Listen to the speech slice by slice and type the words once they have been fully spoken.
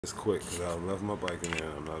It's quick because I left my bike in there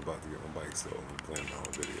and I'm not about to get my bike, so I'm playing my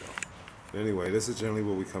own video. Anyway, this is generally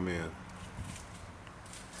where we come in.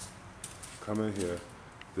 Come in here.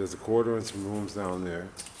 There's a quarter and some rooms down there.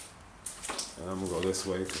 And I'm gonna go this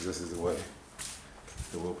way because this is the way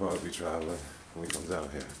that we'll probably be traveling when we come down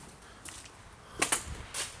here.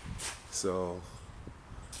 So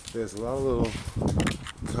there's a lot of little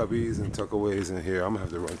cubbies and tuckaways in here. I'm gonna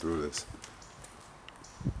have to run through this.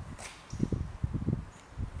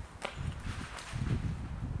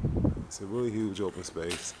 It's a really huge open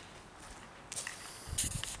space.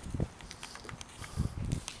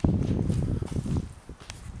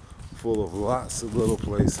 Full of lots of little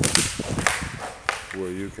places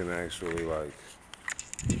where you can actually like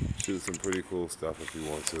shoot some pretty cool stuff if you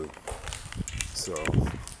want to. So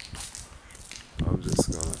I'm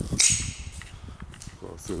just gonna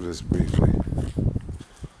go through this briefly.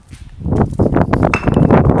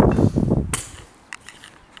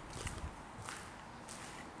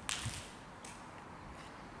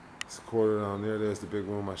 It's a quarter down there. There's the big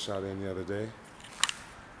room I shot in the other day.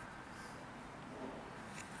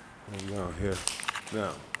 And down here.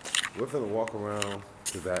 Now, we're gonna walk around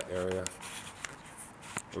to that area.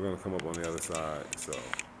 We're gonna come up on the other side, so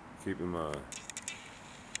keep in mind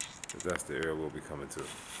that that's the area we'll be coming to.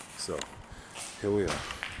 So, here we are.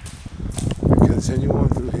 We continue on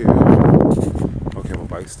through here. Okay, my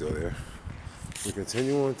bike's still there. We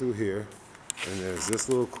continue on through here, and there's this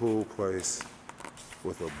little cool place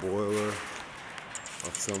with a boiler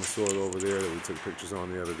of some sort over there that we took pictures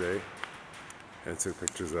on the other day and took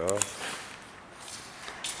pictures of.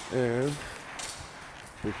 And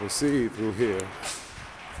we proceed through here.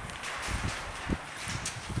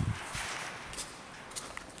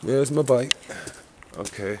 There's my bike.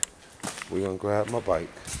 Okay, we're gonna grab my bike.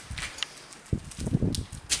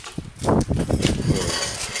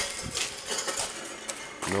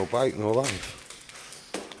 No bike, no life.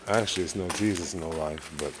 Actually, it's no Jesus, no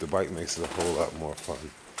life, but the bike makes it a whole lot more fun.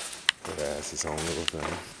 It has its own little thing,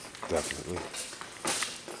 definitely.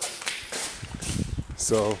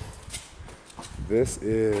 So, this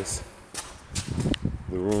is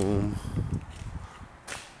the room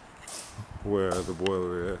where the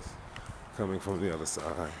boiler is, coming from the other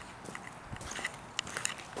side.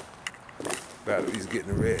 Battery's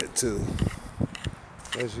getting red too,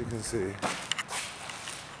 as you can see.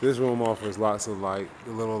 This room offers lots of light.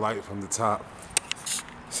 The little light from the top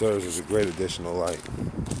serves as a great additional light.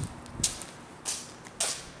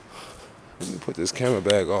 Let me put this camera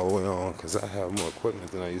bag all the way on because I have more equipment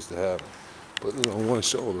than I used to have. Putting it on one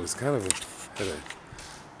shoulder is kind of a headache.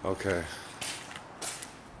 Okay.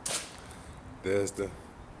 There's Dee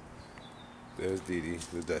Dee,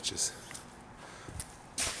 the Duchess.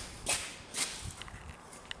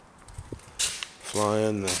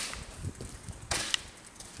 Flying the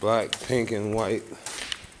black, pink, and white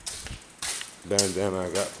bandana I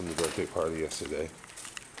got from the birthday party yesterday.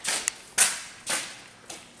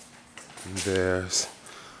 And there's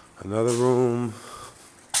another room.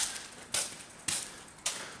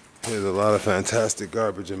 There's a lot of fantastic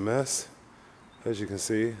garbage and mess. As you can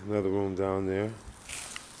see, another room down there.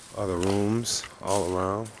 Other rooms all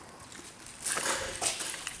around.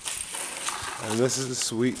 And this is a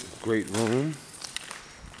sweet, great room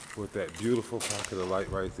with that beautiful pocket of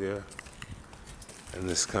light right there. And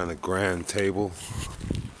this kind of grand table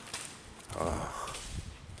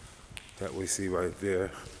that we see right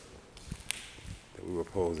there that we were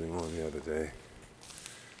posing on the other day.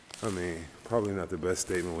 I mean, probably not the best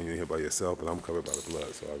statement when you're here by yourself, but I'm covered by the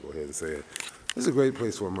blood, so I'll go ahead and say it. This is a great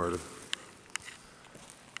place for a murder.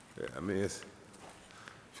 Yeah, I mean, if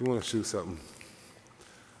you want to shoot something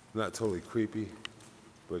not totally creepy,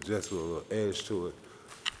 but just with a little edge to it,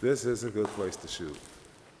 this is a good place to shoot.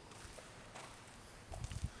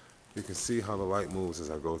 You can see how the light moves as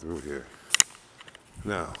I go through here.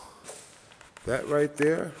 Now, that right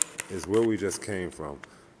there is where we just came from,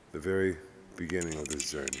 the very beginning of this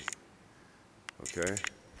journey. Okay?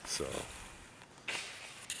 So,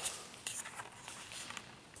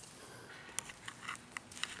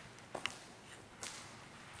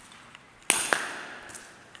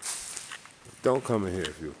 don't come in here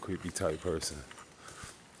if you're a creepy type person,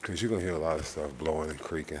 because you're going to hear a lot of stuff blowing and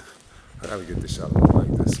creaking. I got to get this shot of my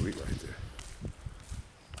bike. That's sweet right there.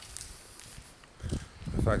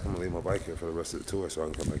 In fact, I'm going to leave my bike here for the rest of the tour so I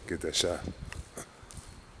can come back and get that shot.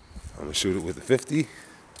 I'm going to shoot it with the 50,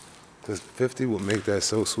 because the 50 will make that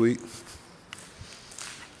so sweet.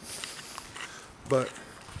 But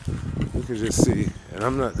you can just see,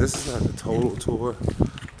 and this is not the total tour,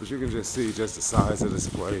 but you can just see just the size of this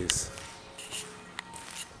place.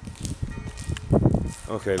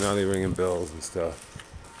 Okay, now they're ringing bells and stuff.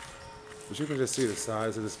 But you can just see the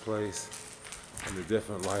size of this place and the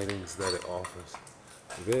different lightings that it offers.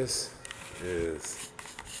 This is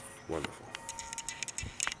wonderful.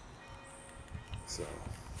 So,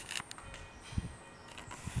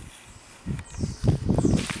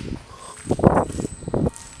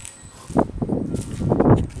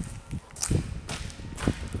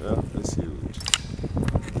 yeah, it's huge.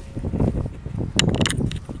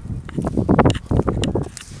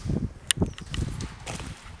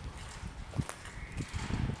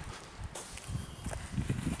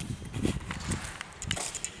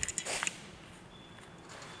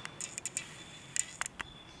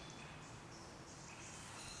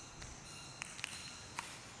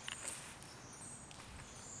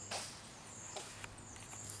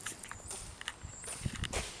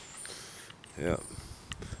 Yeah.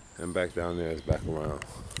 And back down there is back around.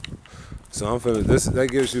 So I'm finna, this, that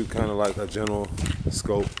gives you kind of like a general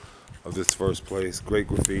scope of this first place. Great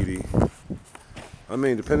graffiti. I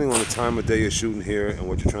mean, depending on the time of day you're shooting here and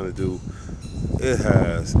what you're trying to do,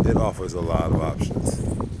 it offers a lot of options.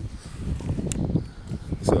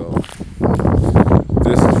 So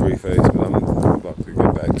this is Free Face, but I'm about to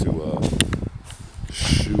get back to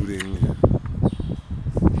shooting.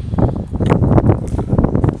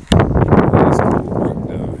 Nice cool brick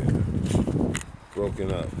down here,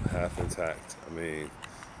 broken up, half intact. I mean,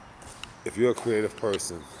 if you're a creative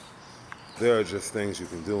person, there are just things you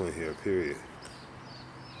can do in here, period.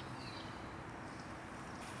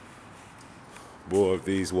 Boy, if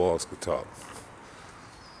these walls could talk,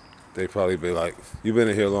 they'd probably be like, you've been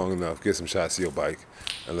in here long enough, get some shots of your bike,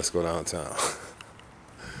 and let's go downtown.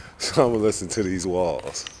 So I'm gonna listen to these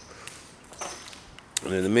walls.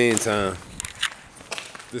 And in the meantime,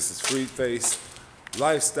 this is Free Face,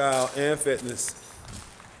 lifestyle and fitness,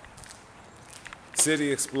 city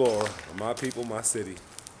explorer, my people, my city.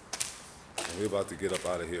 And we're about to get up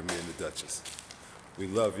out of here, me and the Duchess. We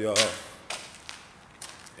love y'all,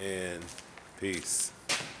 and peace.